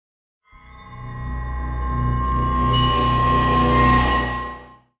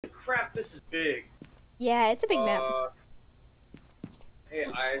Yeah, it's a big map. Hey,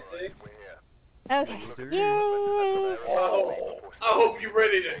 Isaac. Okay. Yay! I hope you're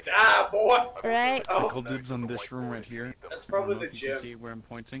ready to die, boy. Right. Oh, Call dibs on this room right here. that's probably the You gym. can see where I'm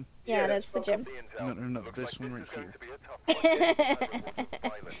pointing. Yeah, that's the gym. No, this one right here.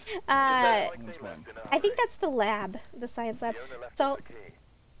 One's mine. I think that's the lab, the science lab. Salt,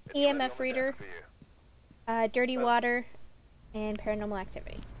 EMF reader, dirty water, and paranormal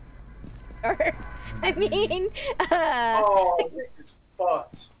activity. Or, I mean, Oh, this is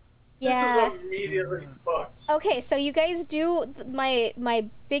fucked. yeah. This is immediately fucked. Okay, so you guys do, my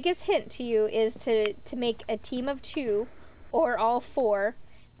biggest hint to you is to make a team of 2, or all 4,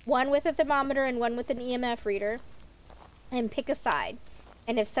 one with a thermometer and one with an EMF reader, and pick a side.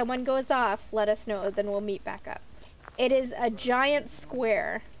 And if someone goes off, let us know, then we'll meet back up. It is a giant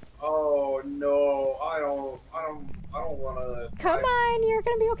square. Oh no, I don't wanna. Come on, you're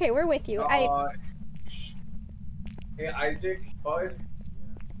gonna be okay. We're with you. Hey Isaac, bud.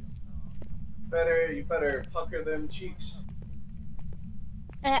 You better pucker them cheeks.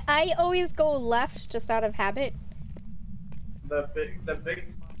 I always go left just out of habit. The big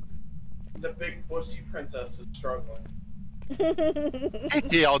pussy princess is struggling.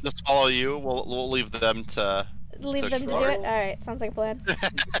 Yeah, I'll just follow you. We'll leave them to Leave them to do it? Alright, sounds like a plan.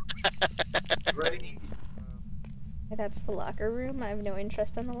 Ready? That's the locker room. I have no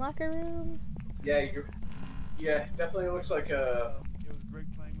interest in the locker room. Yeah, yeah, definitely looks like a. It was great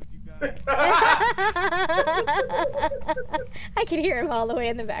playing with you guys. I can hear him all the way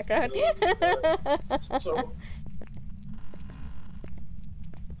in the background. So,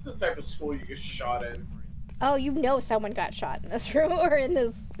 it's the type of school you get shot in. Oh, you know someone got shot in this room or in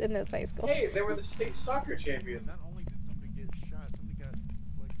this high school. Hey, they were the state soccer champions. Not only did somebody get shot, somebody got,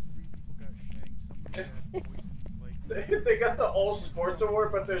 like, 3 people got shanked, somebody got poisoned, like... They got the All Sports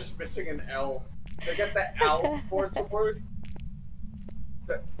Award, but they're missing an L. They got the Al Sports Award.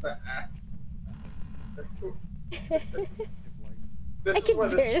 This is where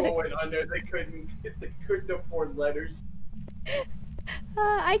the school went under. They couldn't afford letters.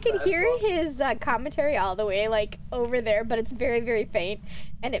 I could hear his commentary all the way, like, over there, but it's very, very faint,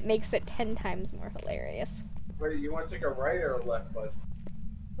 and it makes it 10 times more hilarious. Wait, you want to take a right or a left, bud?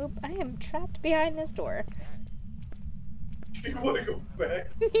 Oop, I am trapped behind this door. You want to go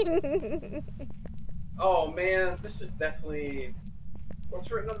back? Oh, man, this is definitely... What's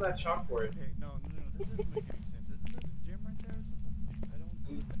written on that chalkboard? Okay, no, that doesn't make any sense. Isn't that a gym right there or something? I don't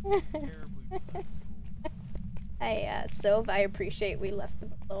terribly go to school. Sov, I appreciate we left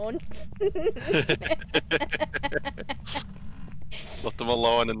them alone. Left them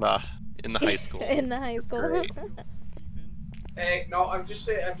alone in the high school. In the high school. Hey, no, I'm just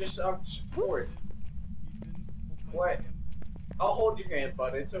bored. What? I'll hold your hand,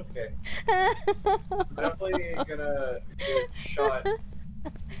 bud. It's okay. I'm definitely gonna get shot.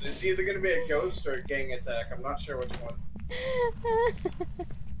 It's either gonna be a ghost or a gang attack. I'm not sure which one.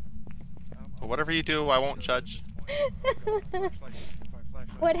 Whatever you do, I won't judge.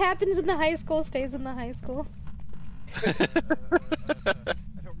 What happens in the high school stays in the high school. I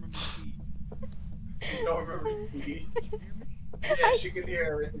don't remember the key. You don't remember the key? Yeah, she can hear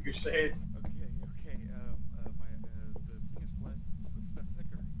everything you're saying. Okay, the thing is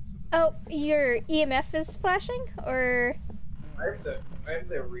flickering. Oh, your EMF is flashing, or? I have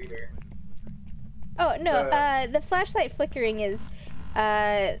the reader. Oh no, the flashlight flickering is,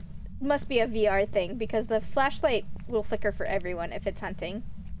 must be a VR thing, because the flashlight will flicker for everyone if it's hunting.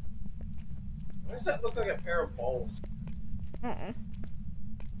 Why does that look like a pair of balls?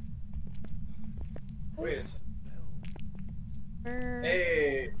 Wait a second.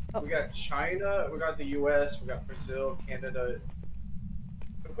 Hey, we got China, we got the US, we got Brazil, Canada.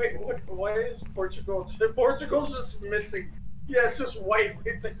 Wait, why is Portugal? Portugal's just missing. Yeah, it's just white.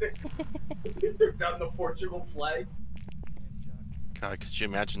 They took down the Portugal flag. God, could you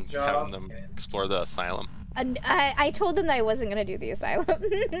imagine having them explore the asylum? I told them that I wasn't gonna do the asylum.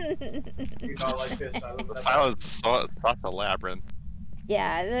 You not like the asylum? The asylum is such a labyrinth.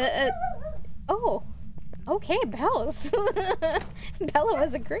 Yeah. Oh. Okay, Bells. Bella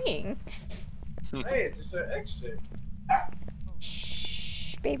was agreeing. Hey, it's an exit.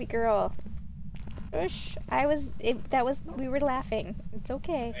 Shh, baby girl. Shush. We were laughing. It's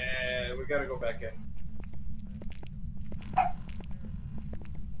okay. And we gotta go back in.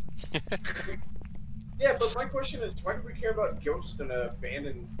 Yeah, but my question is, why do we care about ghosts in an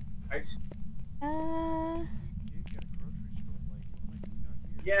abandoned high school?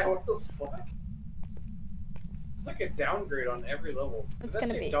 Yeah, what the fuck? It's like a downgrade on every level. Does that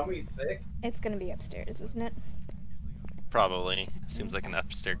say dummy thick? It's gonna be upstairs, isn't it? Probably. Seems like an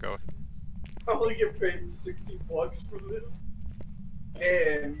upstairs go. only get paid $60 for this,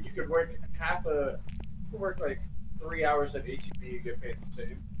 and you could work like 3 hours at HEB, you get paid the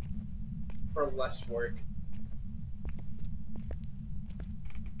same for less work.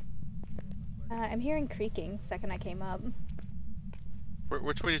 I'm hearing creaking second I came up.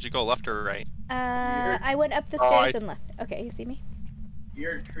 Which way did you go, left or right? I went up the Oh, stairs and left. Okay, you see me?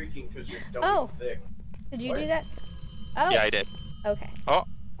 You're creaking because you're dumb Oh. and thick. Did you What? do that? Oh. Yeah, I did. Okay. Oh,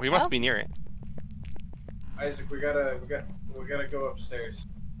 we must Oh. be near it. Isaac, we gotta go upstairs.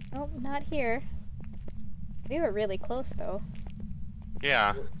 Oh, not here. We were really close though.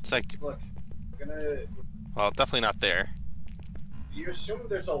 Yeah, it's like, Look, we're gonna. well, definitely not there. You assume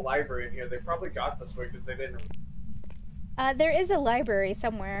there's a library in here. They probably got this way because they didn't. There is a library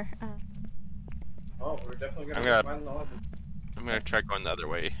somewhere. Oh, we're definitely I'm gonna gonna- find the library. I'm gonna try going the other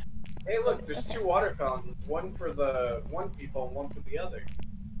way. Hey, look, there's two water fountains. One for the one people and one for the other.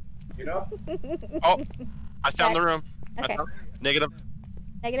 You know? Oh, I found the room. Okay. Negative.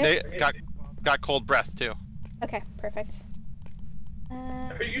 Negative? Got cold breath too. Okay, perfect.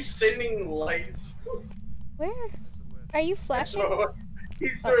 Are you sending lights? Where? Are you flashing?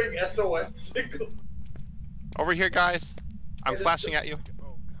 He's throwing SOS signal. Over here, guys. I'm Hey, this- flashing at you.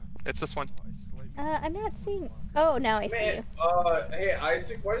 Oh god. It's this one. I'm not seeing. Oh, now I see you. Man, hey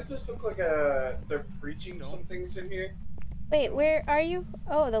Isaac, why does this look like they're preaching some things in here? Wait, where are you?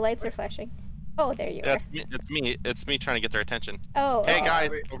 Oh, the lights are flashing. Oh, there you Yeah, are. it's me. It's me trying to get their attention. Oh, Hey oh. guys,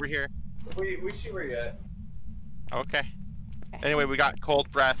 wait. over here. We see where you're at. Okay. Okay. Anyway, we got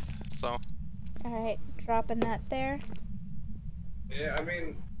cold breath, so Alright, dropping that there. Yeah, I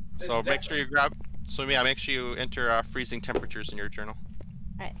mean. so make sure you grab. So yeah, make sure you enter freezing temperatures in your journal.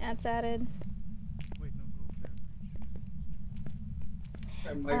 Alright, that's added. Wait, no,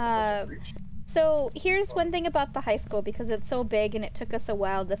 go there and preach. So here's one thing about the high school, because it's so big and it took us a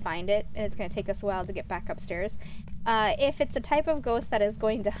while to find it, and it's going to take us a while to get back upstairs. If it's a type of ghost that is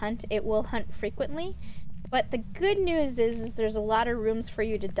going to hunt, it will hunt frequently. But the good news is there's a lot of rooms for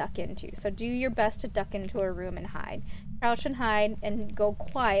you to duck into. So do your best to duck into a room and hide. Crouch and hide and go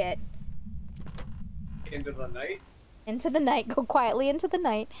quiet. Into the night? Into the night. Go quietly into the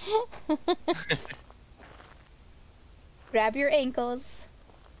night. Grab your ankles.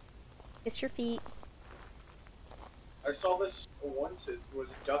 Kiss your feet. I saw this once, it was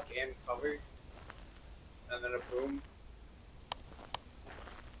duck and cover. And then a boom.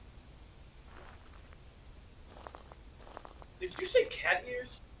 Did you say cat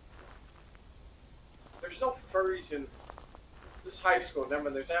ears? There's no furries in this high school. Never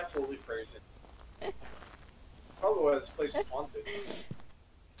mind, there's absolutely furries in. Probably why this place is haunted.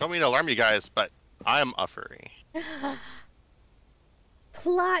 Don't mean to alarm you guys, but I'm a furry.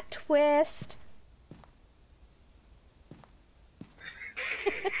 Plot twist.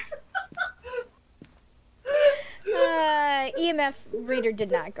 EMF reader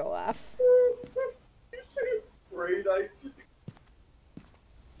did not go off. You say afraid, Isaac?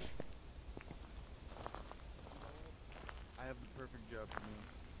 I have the perfect job for me.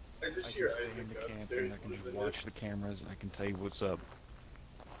 I I just can hear stay Isaac in the camp upstairs. and I can just watch the cameras. I can tell you what's up.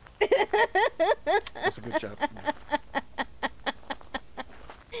 That's a good job for me.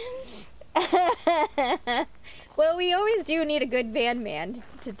 Well, we always do need a good van man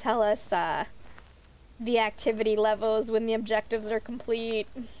to tell us the activity levels when the objectives are complete.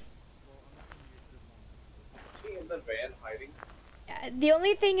 Is he in the van hiding? The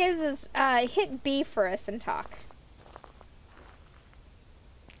only thing is hit B for us and talk.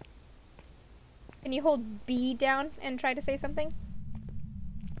 Can you hold B down and try to say something?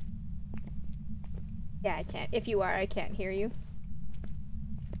 Yeah, I can't. If you are, I can't hear you.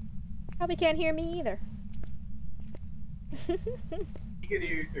 Probably can't hear me either. He can hear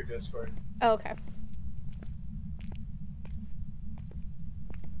you through Discord. Oh, okay.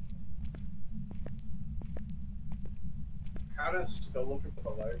 Hannah's still looking for the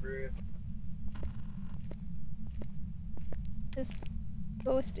library. This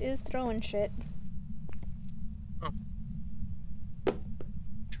ghost is throwing shit.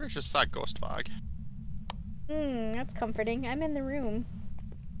 Sure, just saw ghost fog. That's comforting. I'm in the room.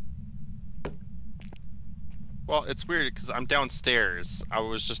 Well, it's weird because I'm downstairs. I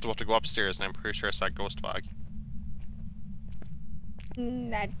was just about to go upstairs, and I'm pretty sure I saw ghost fog.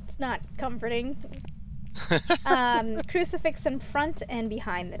 That's not comforting. Crucifix in front and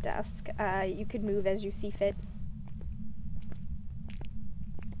behind the desk. You could move as you see fit.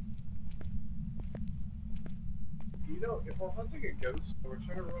 You know, if we're hunting a ghost and we're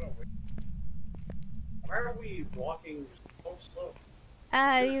trying to run away, why are we walking so slow?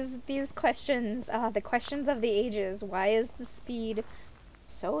 These questions, the questions of the ages. Why is the speed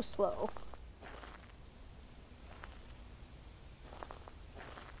so slow?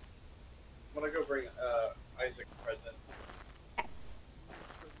 Isaac present.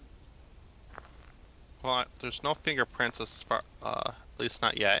 Well, there's no fingerprints as far, at least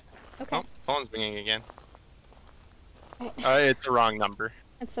not yet. Okay. Oh, phone's ringing again. Right. It's the wrong number.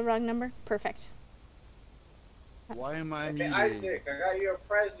 It's the wrong number? Perfect. Why am I Hey, muted? Isaac, I got you a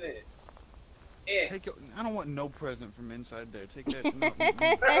present. Take it. I don't want no present from inside there. Take that.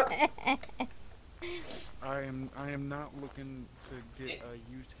 No, I am not looking to get a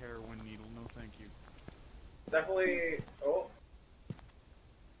used heroin needle. No, thank you. Definitely. Oh.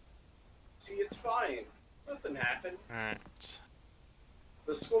 See, it's fine. Nothing happened. Alright.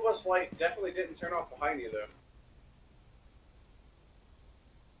 The school bus light definitely didn't turn off behind you, though.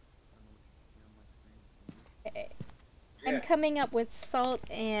 Okay. Yeah. I'm coming up with salt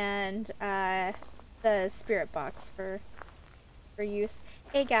and the spirit box for use.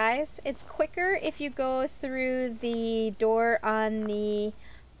 Hey guys, it's quicker if you go through the door on the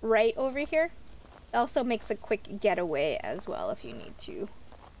right over here. It also makes a quick getaway as well if you need to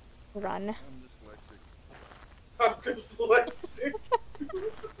run. I'm dyslexic.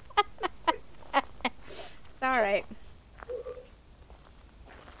 It's alright.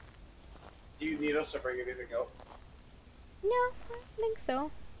 Do you need us to bring anything up? No, I don't think so.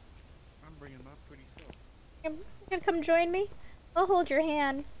 I'm bringing my pretty self. You're gonna come join me? I'll hold your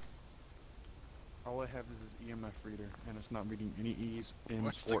hand. All I have is this EMF reader, and it's not reading any E's, N's,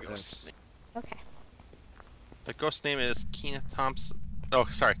 What's the or ghost F's. name? Okay. The ghost name is Kenneth Thompson. Oh,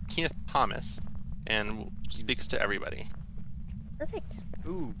 sorry, Kenneth Thomas, and speaks to everybody. Perfect.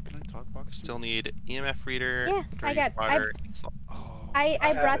 Ooh, can I talk box? Still need EMF reader, Yeah, I dirty got- water, and salt. Oh, I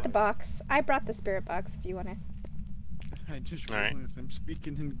have brought it. the box. I brought the spirit box if you wanna. I just Alright. realized I'm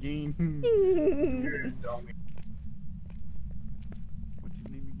speaking in game. You're a dummy. What's your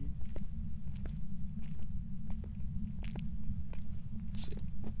name again? Let's see.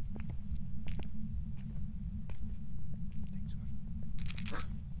 Thanks,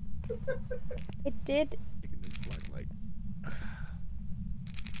 It did. taking this flashlight.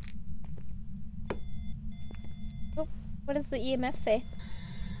 What does the EMF say?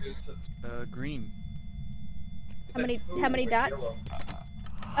 It's a, Green. it's How a many- two how many with dots? yellow.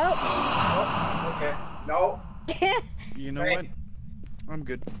 Oh. Oh, okay. No. You know Hey. what? I'm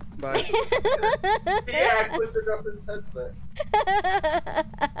good. Bye. He actually took up his headset.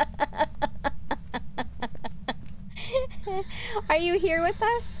 Are you here with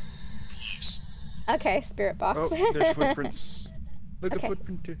us? Yes. Okay, spirit box. Oh, there's footprints. Look, Okay. a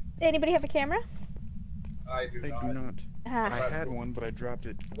footprint too. Anybody have a camera? I do I not. do not. Ah, I had one, but I dropped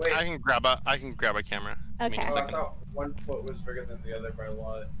it. Wait. I can grab a camera. Give me a Okay. Oh, I second. thought one foot was bigger than the other by a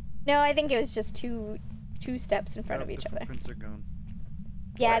lot. no, I think it was just two steps in front Oh, of each the other. footprints are gone.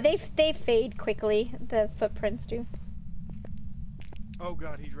 Yeah, What? they fade quickly. The footprints do. Oh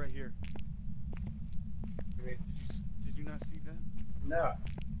God, he's right here. I mean, Did you not see that? no.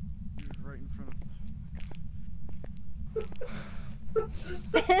 He was right in front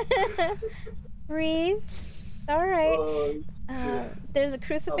of. Breathe. All right. Yeah. There's a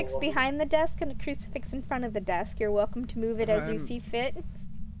crucifix love it. behind the desk and a crucifix in front of the desk. You're welcome to move it as you see fit.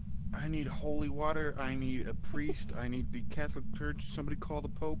 I need holy water. I need a priest. I need the Catholic Church. Somebody call the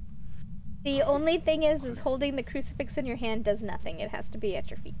Pope. The only thing is holding the crucifix in your hand does nothing. It has to be at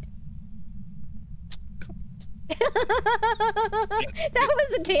your feet. That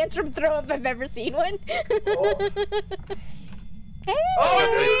was a tantrum throw if I've ever seen one. Oh. Hey!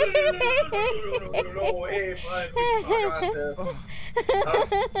 Oh, no, hey, bud, we talk about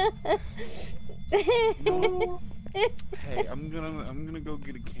this. Hey, I'm gonna go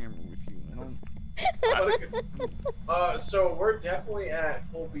get a camera with you. I don't. So we're definitely at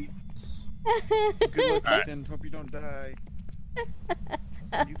full beats. Good luck, Alright. Ethan. Hope you don't die.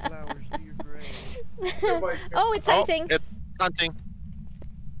 You flowers to your grave. Oh, it's hunting. Oh, it's hunting.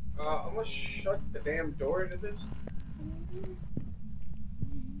 I'm gonna shut the damn door to this.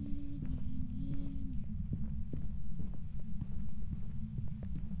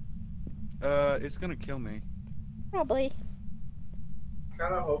 It's gonna kill me. Probably.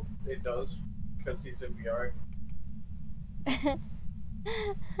 Kind of hope it does, because he's in VR.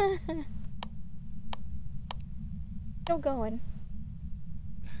 Still going.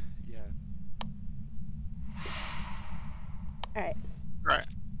 Yeah. Alright. Alright,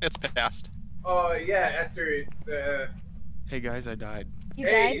 it's passed. Oh, yeah, after Hey guys, I died. You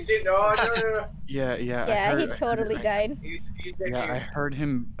hey, died? you see, no. Yeah. Yeah, he totally died. He's Yeah, I heard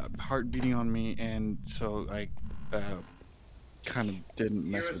him heart beating on me, and so I kind of didn't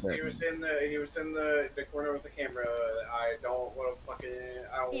mess with that. He was in the corner with the camera. I don't want to fucking.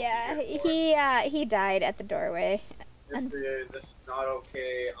 I don't Yeah, wanna see it he died at the doorway. anymore. This is not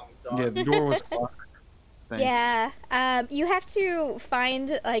okay. I'm done. Yeah, the door was locked. Thanks. Yeah. You have to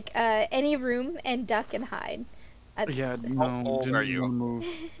find like any room and duck and hide. That's... Yeah, How no, old didn't are you? wanna move.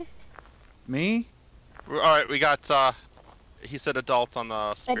 Me? All right, we got. He said adult on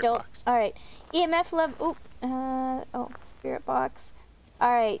the spirit Adult. box. All right. EMF level. Oh, spirit box.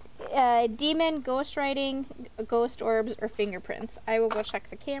 All right. Demon, ghost writing, ghost orbs, or fingerprints. I will go check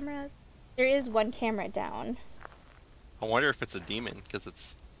the cameras. There is one camera down. I wonder if it's a demon because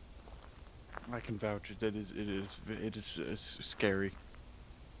it's. I can vouch. It is scary.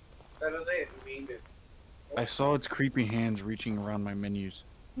 That doesn't mean that. I saw its creepy hands reaching around my menus.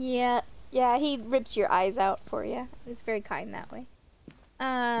 Yeah. Yeah, he rips your eyes out for you. It's very kind that way.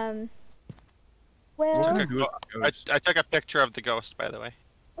 What Well, can I do with the ghost? I took a picture of the ghost, by the way.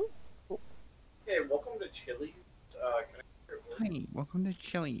 Hey, welcome to Chili's. Hi, welcome to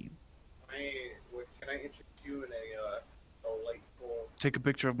Chili. Can I interest you in a delightful? Take a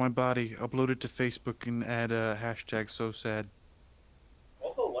picture of my body, upload it to Facebook, and add a hashtag so sad.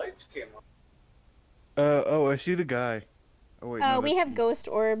 All the lights came on. Oh, I see the guy. Oh wait, no, we that's have you. ghost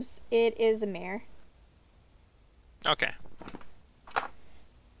orbs. It is a mare. Okay.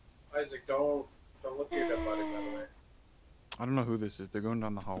 Isaac, don't look at your dead body, by the way. I don't know who this is. They're going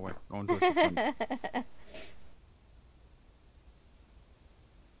down the hallway, going towards the front.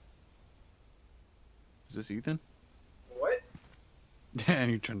 Is this Ethan? What?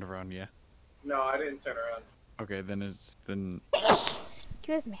 And you turned around, yeah. No, I didn't turn around. Okay, then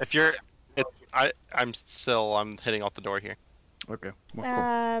Excuse me. If you're, I'm heading out the door here. okay. Well,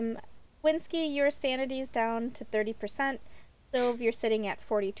 cool. Winsky, your sanity's down to 30%. Silv, you're sitting at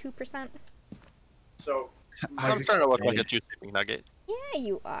 42%. So, I'm starting to look like a juicy nugget. Yeah,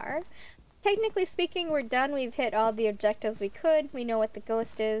 you are. Technically speaking, we're done. We've hit all the objectives we could. We know what the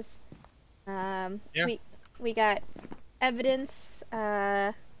ghost is. Yeah. We got evidence.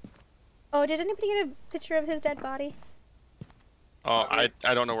 Oh, did anybody get a picture of his dead body? Oh,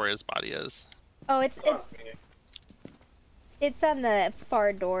 I don't know where his body is. Oh, it's on the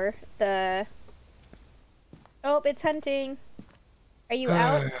far door. Oh, it's hunting. Are you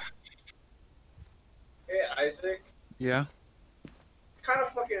out? hey, Isaac. Yeah. It's kind of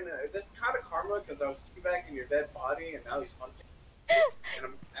fucking. This kind of karma because I was teabagging your dead body and now he's hunting. And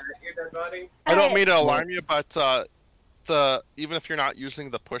I'm at your dead body. I don't mean to alarm you, but even if you're not using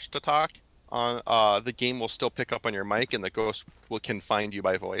the push to talk, on the game will still pick up on your mic and the ghost can find you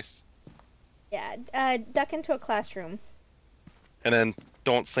by voice. Yeah, duck into a classroom. And then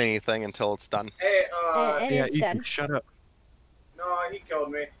don't say anything until it's done. Hey, And Yeah, it's Ethan, done. shut up. no, he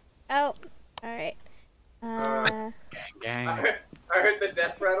killed me. Oh, alright. Gang. I heard the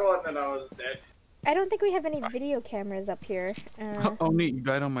death rattle and then I was dead. I don't think we have any video cameras up here. Oh, neat, you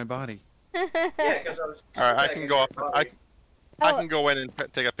died on my body. Yeah, because I was. All right, I teabagging can go your up. body. I can go in and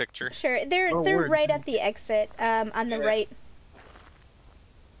take a picture. Sure, they're Oh, they're word. right at the exit, on the Yeah. right.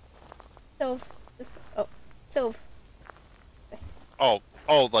 So, Oh,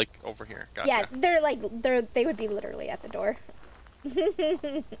 like over here. Gotcha. yeah, they would be literally at the door.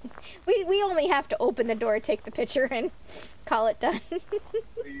 we only have to open the door, take the picture, and call it done.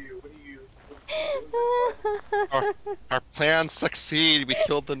 What are you doing? Our plans succeed. We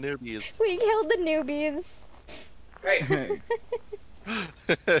killed the newbies. We killed the newbies. Hey,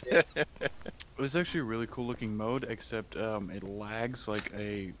 It's actually a really cool looking mode, except it lags like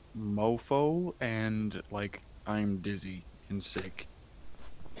a mofo, and like I'm dizzy and sick.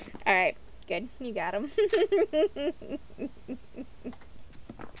 All right, good, you got him.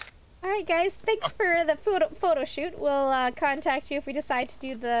 All right, guys, thanks for the photo shoot. We'll contact you if we decide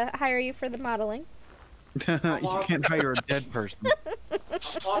to hire you for the modeling. You can't hire a dead person. I'm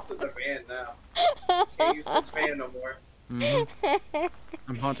off to the van now. Can't use this van no more.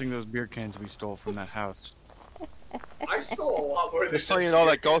 I'm haunting those beer cans we stole from that house. I stole a lot more than Just so you know,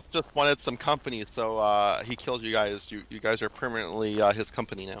 that ghost just wanted some company, so he killed you guys. You guys are permanently his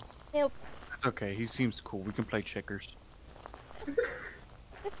company now. Nope. It's okay, he seems cool. We can play checkers.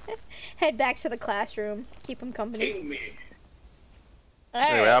 Head back to the classroom. Keep him company. King me. All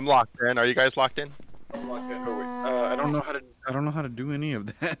Anyway, right. I'm locked in. Are you guys locked in? I'm locked in. I don't know how to do any of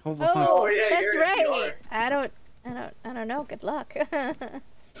that. Hold on. Oh, yeah, that's you're- you right. I don't know. Good luck.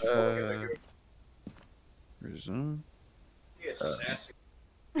 Resume. He is sassy.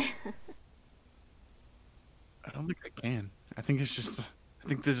 I don't think I can. I think it's just. I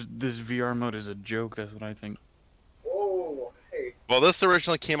think this VR mode is a joke. That's what I think. Oh, hey. Well, this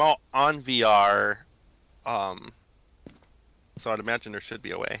originally came out on VR, so I'd imagine there should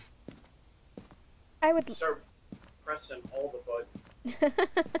be a way. I would. Start pressing all the buttons.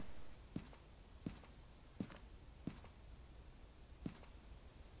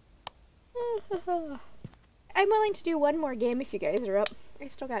 I'm willing to do one more game if you guys are up. I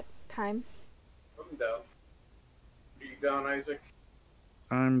still got time. I'm down. Are you down, Isaac?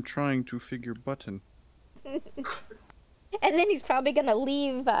 I'm trying to figure button. And then he's probably gonna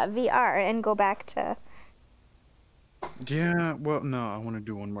leave VR and go back to... Yeah, well, no, I want to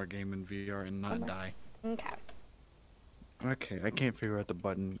do one more game in VR and not die. Okay. Okay, I can't figure out the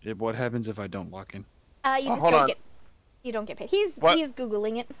button. What happens if I don't lock in? You just hold don't on. get... You don't get paid. He's What?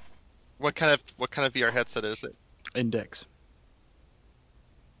 Googling it. What kind of VR headset is it? Index.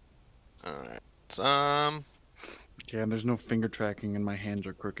 Alright. Yeah, and there's no finger tracking and my hands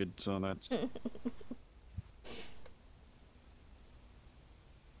are crooked, so that's...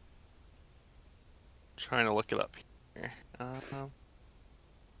 Trying to look it up here.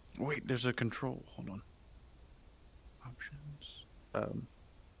 Wait, there's a control. Hold on. Options.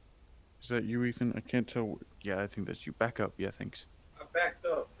 Is that you, Ethan? I can't tell. Yeah, I think that's you. Back up. Yeah, thanks. I backed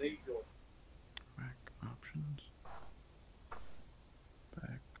up. There you go. Back options.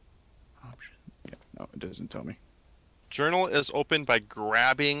 Back option. Yeah, no, it doesn't tell me. Journal is opened by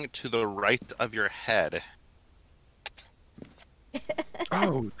grabbing to the right of your head.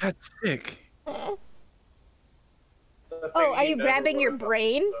 Oh, that's sick. Oh, are you grabbing your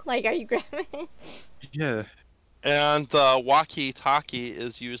brain? Like, are you grabbing... Yeah. And the walkie-talkie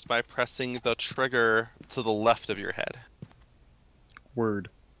is used by pressing the trigger to the left of your head. Word.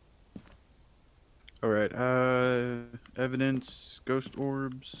 Alright, evidence, ghost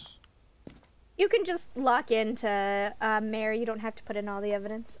orbs. You can just lock into Mary. You don't have to put in all the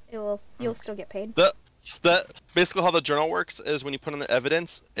evidence. You'll still get paid. Basically how the journal works is when you put in the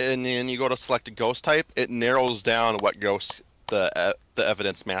evidence and then you go to select a ghost type, it narrows down what ghost the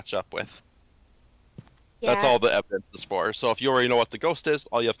evidence match up with. Yeah. That's all the evidence is for. So if you already know what the ghost is,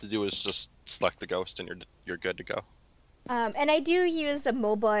 all you have to do is just select the ghost and you're good to go. And I do use a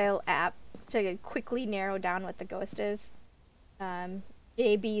mobile app to quickly narrow down what the ghost is.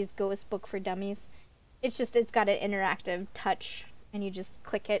 JB's Ghost Book for Dummies. It's got an interactive touch, and you just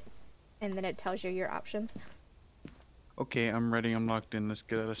click it, and then it tells you your options. Okay, I'm ready. I'm locked in. Let's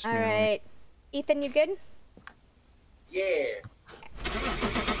get out of smear. Alright. Ethan, you good? Yeah. I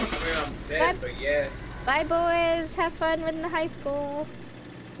mean, I'm dead, but yeah. Bye, boys. Have fun in the high school.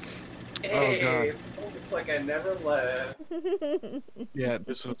 Hey, it's like I never left. Yeah,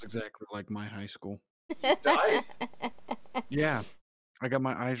 this was exactly like my high school. You died? Yeah. I got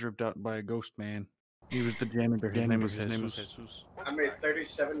my eyes ripped out by a ghost man. He was the janitor. His name was Jesus. I made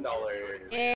 $37.